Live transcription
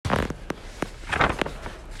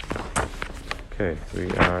Okay, we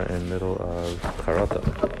are in middle of Charata.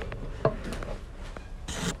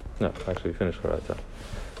 No, actually we finished Charata.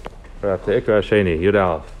 We're up to Ikra Sheni, Yud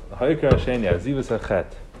Aleph. Ikra Sheni, Azivas Achet.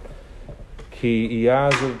 Ki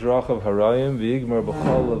iyazav drachav harayim v'yigmar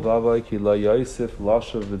b'chol levavai ki la yosef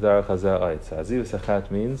lashav v'darach hazeh oitz. Azivas Achet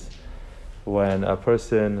means when a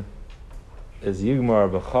person is yigmar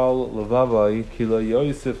b'chol levavai ki la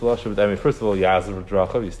yosef lashav. I mean, first of all, yazav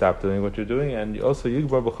drachav, you stop doing what you're doing, and also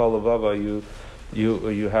yigmar b'chol levavai,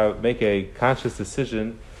 you have make a conscious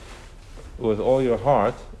decision with all your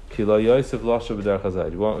heart. Ki la yosef lashav v'darach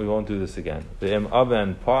hazeh. We won't do this again. V'im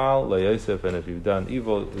aven pa'al la yosef, and if you've done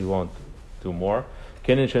evil, we won't do more.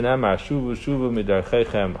 Kenin shenamar shuvu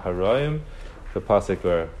midarchechem harayim. The pasuk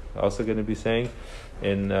we're also going to be saying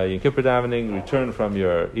in Yom Kippur davening, return from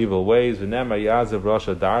your evil ways. V'nemar yazav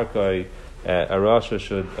rasha darkai. A rasha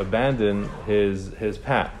should abandon his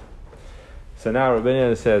path. So now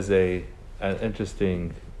Rabbeinu says an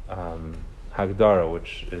interesting hagdara,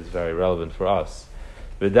 which is very relevant for us.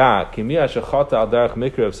 V'da kimiyah shechata al darach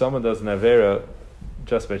mikra. If someone does an avera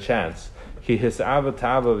just by chance, he had a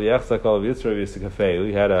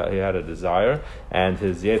desire, and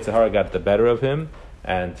his Yetzer Hara got the better of him,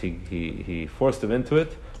 and he forced him into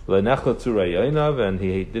it. And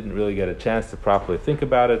he didn't really get a chance to properly think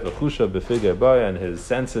about it. And his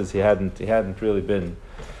senses, he hadn't really been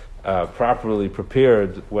properly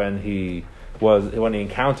prepared when he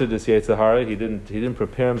encountered this Yetzer Hara. He didn't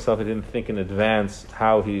prepare himself. He didn't think in advance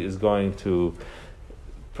how he is going to.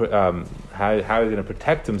 How he's going to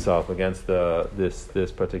protect himself against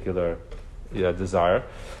this particular desire.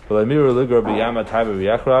 And he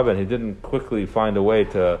didn't quickly find a way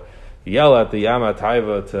to yell at the Yama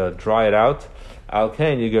Taiva to dry it out. So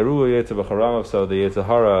the Yetzer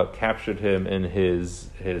Hara captured him in his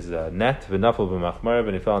net,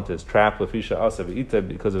 and he fell into his trap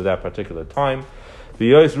because of that particular time.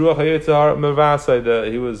 He was frightened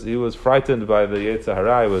by the Yetzer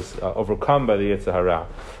Hara. He was overcome by the Yetzer Hara.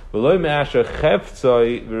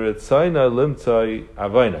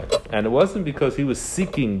 And it wasn't because he was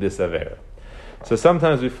seeking this avera. So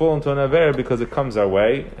sometimes we fall into an avera because it comes our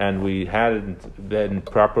way, and we hadn't been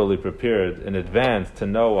properly prepared in advance to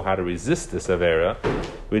know how to resist this avera.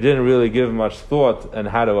 We didn't really give much thought on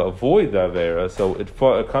how to avoid the avera. So it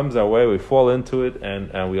comes our way. We fall into it,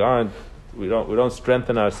 and we don't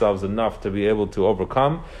strengthen ourselves enough to be able to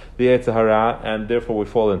overcome the Yetzer Hara, and therefore we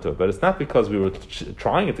fall into it. But it's not because we were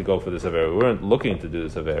trying to go for this avera. We weren't looking to do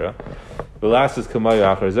this avera. The last is Kamayu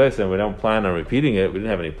Achar Zeis, and we don't plan on repeating it. We didn't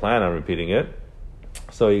have any plan on repeating it.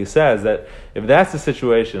 So he says that if that's the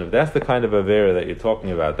situation, if that's the kind of avera that you're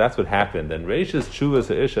talking about, that's what happened, then Reishis Tshuva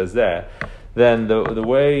Se'ish Hazeh, then the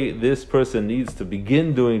way this person needs to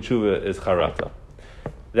begin doing tshuva is charata.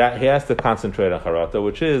 That he has to concentrate on charata,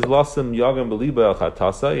 which is losim yagam beliba el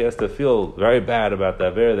chatasa. He has to feel very bad about the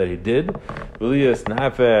avera that he did. B'liyas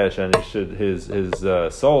nafesh, and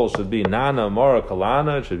his soul should be nana mora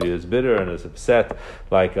kalana. It should be as bitter and as upset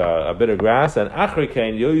like a bitter grass. And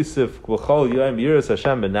achrikein yosef b'chol yom yiras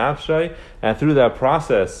Hashem b'nafshay. And through that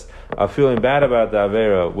process of feeling bad about the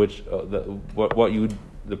avera, which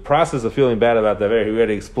the process of feeling bad about the avera, he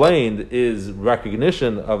already explained, is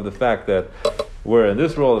recognition of the fact that we're in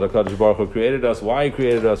this role that HaKadosh Baruch Hu created us, why He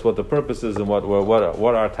created us, what the purpose is, and what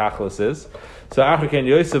our tachlis is. So Achriken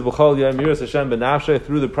Yosef B'chol Yom Yiras Hashem B'nafshay,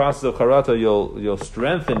 through the process of Charata, you'll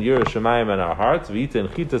strengthen Yiras Shemayim in our hearts. V'yitin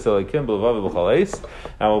Chitas Elikim B'levav B'chol Eis,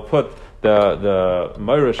 and we'll put the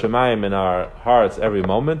Moira Shemayim in our hearts every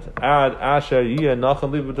moment. Ad Asher Yiyah Nachon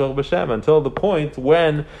Li B'toch B'Shem, until the point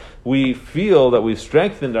when we feel that we've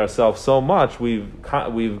strengthened ourselves so much, we've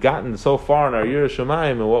gotten so far in our Yiras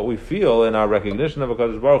Shemayim and what we feel in our recognition of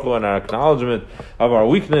HaKadosh Baruch Hu and our acknowledgement of our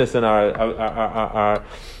weakness and our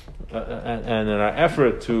and in our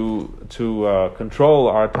effort to control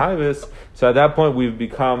our taivas. So at that point we've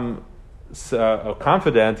become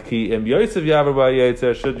confident. Ki im Yosef Yavar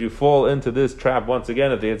B'Yetzer, should you fall into this trap once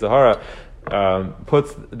again, if the Yetzer Hara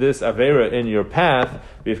puts this avera in your path,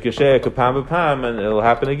 and it'll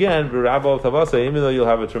happen again. Even though you'll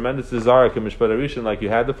have a tremendous desire, like you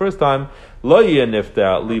had the first time, he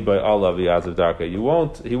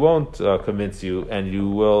won't convince you, and you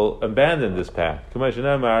will abandon this path. And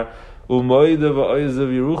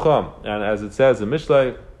as it says in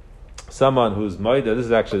Mishlei, someone who's moida, this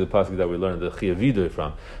is actually the pasuk that we learned the chiyavidu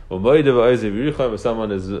from. If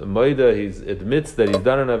someone is moida, he admits that he's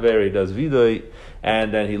done an aver, he does vidui,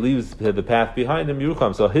 and then he leaves the path behind him,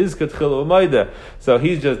 Yerucham. So his ketchilu moida. So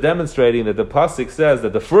he's just demonstrating that the pasuk says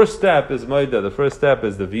that the first step is moida. The first step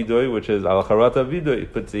is the vidui, which is al charata vidui. He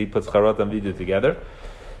puts charata and vidui together.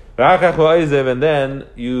 and then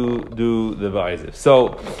you do the Va'iziv.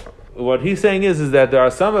 So what he's saying is that there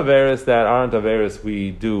are some Averis that aren't Averis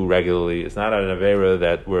we do regularly. It's not an Avera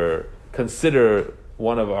that we're consider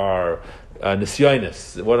one of our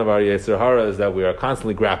nisyonis, one of our Yetzer Haras that we are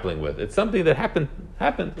constantly grappling with. It's something that happened.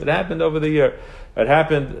 It happened over the year. It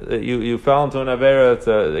happened. You fell into an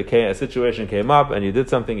Avera. A situation came up, and you did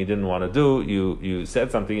something you didn't want to do. You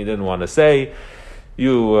said something you didn't want to say.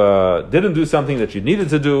 You didn't do something that you needed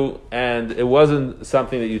to do, and it wasn't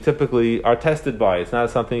something that you typically are tested by. It's not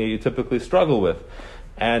something that you typically struggle with.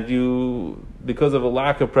 And you, because of a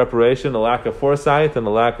lack of preparation, a lack of foresight, and a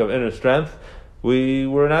lack of inner strength, we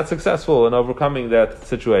were not successful in overcoming that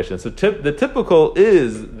situation. So the typical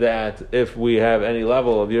is that if we have any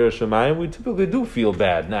level of Yiras Shamayim, we typically do feel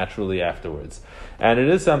bad naturally afterwards. And it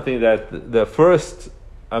is something that the first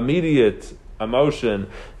immediate emotion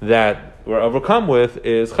that we're overcome with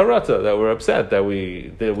is charata, that we're upset that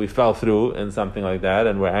we fell through in something like that,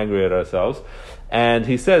 and we're angry at ourselves. And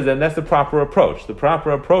he says, and that's the proper approach. The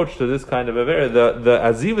proper approach to this kind of avera, the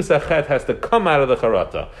azivus achet has to come out of the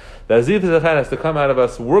charata. The azivus achet has to come out of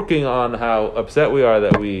us working on how upset we are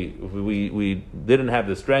that we didn't have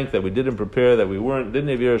the strength, that we didn't prepare, that we didn't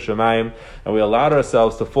have Yiras Shamayim, and we allowed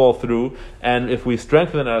ourselves to fall through. And if we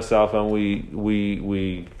strengthen ourselves and we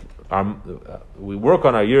work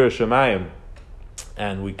on our Yiras Shamayim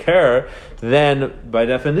and we care, then by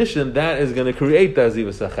definition that is going to create the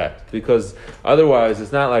azivus achet, because otherwise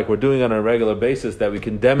it's not like we're doing it on a regular basis that we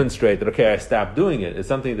can demonstrate that I stopped doing it. It's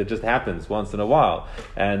something that just happens once in a while,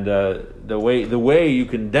 and the way you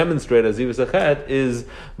can demonstrate azivus achet is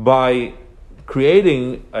by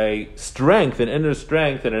creating a strength, an inner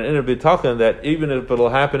strength, and an inner bitachon that even if it'll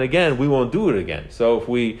happen again, we won't do it again. So if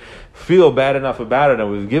we feel bad enough about it, and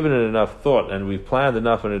we've given it enough thought, and we've planned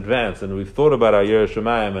enough in advance, and we've thought about our Yiras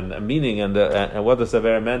Shamayim and the meaning and what the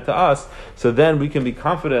Savera meant to us, so then we can be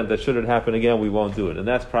confident that should it happen again, we won't do it. And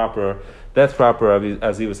that's proper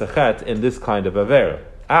azivus achet in this kind of avera.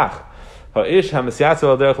 If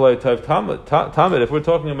we're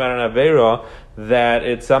talking about an avera that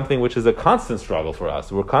it's something which is a constant struggle for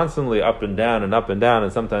us, we're constantly up and down, and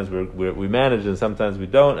sometimes we manage and sometimes we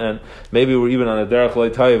don't, and maybe we're even on a derech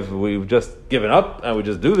leitayv, we've just given up and we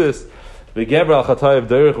just do this. And we tend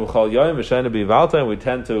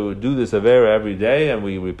to do this avera every day, and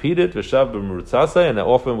we repeat it, and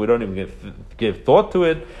often we don't even give thought to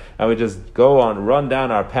it, and we just run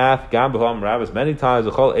down our path, many times,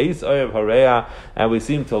 and we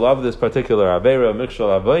seem to love this particular avera,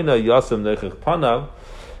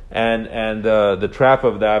 and the trap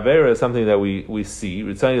of the avera is something that we see.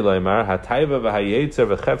 The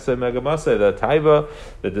taiva,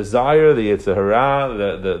 the desire, the yetzer hara,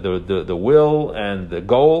 the will and the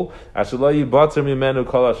goal.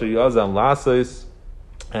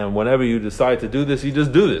 And whenever you decide to do this, you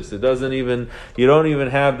just do this. You don't even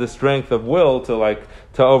have the strength of will to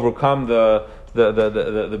overcome the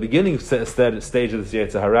beginning stage of this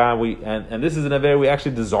Yetzer Hara, and this is an avera we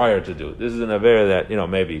actually desire to do. This is an avera that,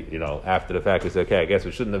 maybe, after the fact we say, okay, I guess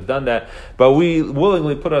we shouldn't have done that, but we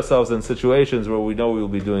willingly put ourselves in situations where we know we will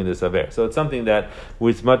be doing this avera. So it's something that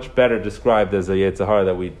is much better described as a Yetzer Hara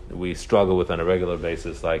that we struggle with on a regular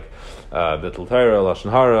basis, like Bittul Torah,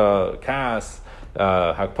 Lashon Hara, Kas,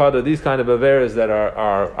 Hakpada, these kind of averas that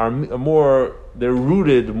are more, they're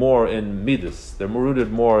rooted more in midas. They're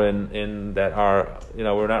rooted more in that are,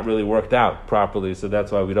 we're not really worked out properly, so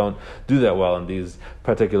that's why we don't do that well in these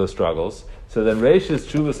particular struggles. So then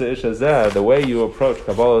Reishis Tshuvas Ish Hazeh, the way you approach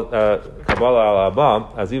Kabbalah al Abba,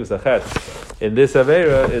 Azivus Achet, in this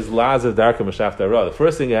avera is Lazav Darka Mashafta Ra. The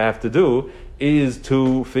first thing you have to do is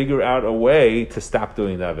to figure out a way to stop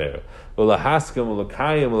doing the avera. And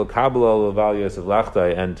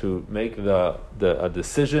to make a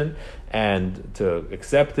decision and to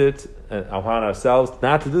accept it upon ourselves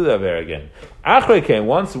not to do the avera again.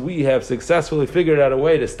 Once we have successfully figured out a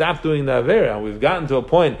way to stop doing the avera, and we've gotten to a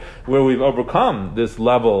point where we've overcome this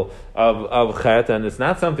level of chet, and it's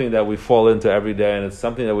not something that we fall into every day, and it's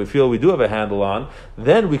something that we feel we do have a handle on,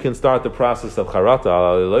 then we can start the process of charata.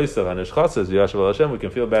 We can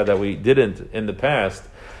feel bad that we didn't in the past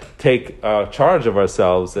take charge of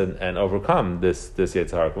ourselves and overcome this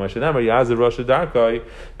Yetzer Hara.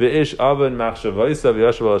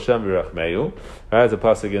 That's a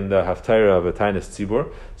pasuk in the Haftarah of a Tainis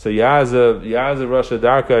Tzibur. So Yazav Rosh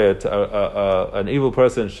Darka, an evil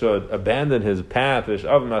person should abandon his path, and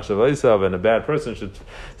a bad person should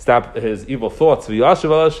stop his evil thoughts,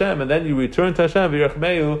 and then you return to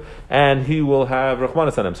Hashem, and he will have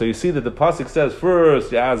Rachmanas on him. So you see that the pasuk says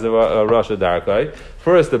first Yazav Rosh Darka,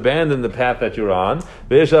 First, abandon the path that you're on,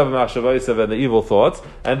 ve'yeshav machshavaisav, and the evil thoughts,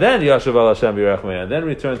 and then yashav al Hashem b'rachmei, and then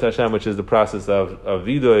return to Hashem, which is the process of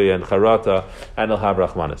vidui and charata and ilhav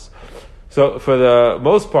rachmanis. So, for the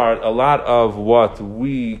most part, a lot of what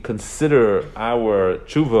we consider our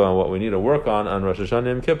tshuva and what we need to work on Rosh Hashanah and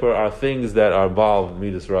Yom Kippur are things that are involved in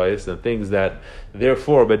Midas Rayis, and things that,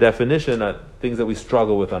 therefore, by definition, are things that we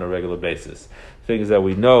struggle with on a regular basis. Things that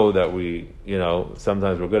we know that we,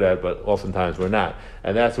 sometimes we're good at, but oftentimes we're not.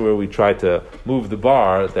 And that's where we try to move the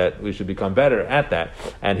bar, that we should become better at that.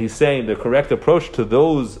 And he's saying the correct approach to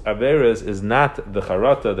those averas is not the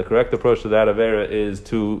charata. The correct approach to that avera is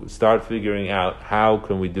to start figuring out what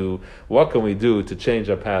can we do to change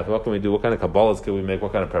our path, what can we do, what kind of kabbalas can we make,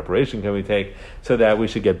 what kind of preparation can we take, so that we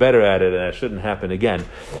should get better at it and it shouldn't happen again.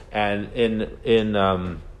 And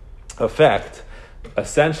in effect,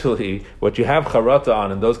 essentially, what you have charata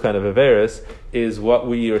on and those kind of averis is what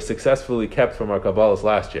we are successfully kept from our kabbalas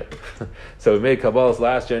last year. So we made kabbalas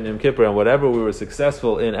last year in Yom Kippur, and whatever we were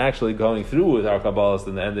successful in actually going through with our kabbalas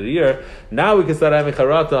in the end of the year, now we can start having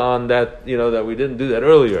charata on that, that we didn't do that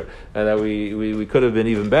earlier, and that we could have been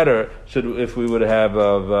even better if we would have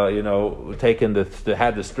taken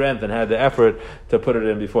had the strength and had the effort to put it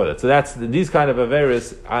in before that. So that's these kind of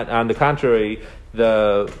averis. On the contrary,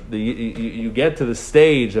 you get to the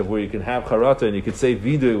stage of where you can have charata and you can say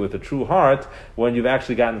vidui with a true heart when you've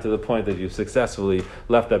actually gotten to the point that you've successfully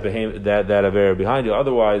left that avera behind you.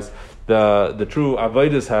 Otherwise, the true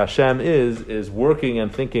avodas Hashem is working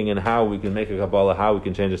and thinking and how we can make a kabbalah, how we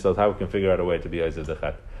can change ourselves, how we can figure out a way to be Eized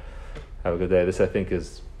Dechet. Have a good day. This, I think,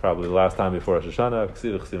 is probably the last time before Rosh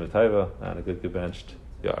Hashanah. And a good gebenched.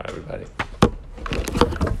 Yeah, everybody.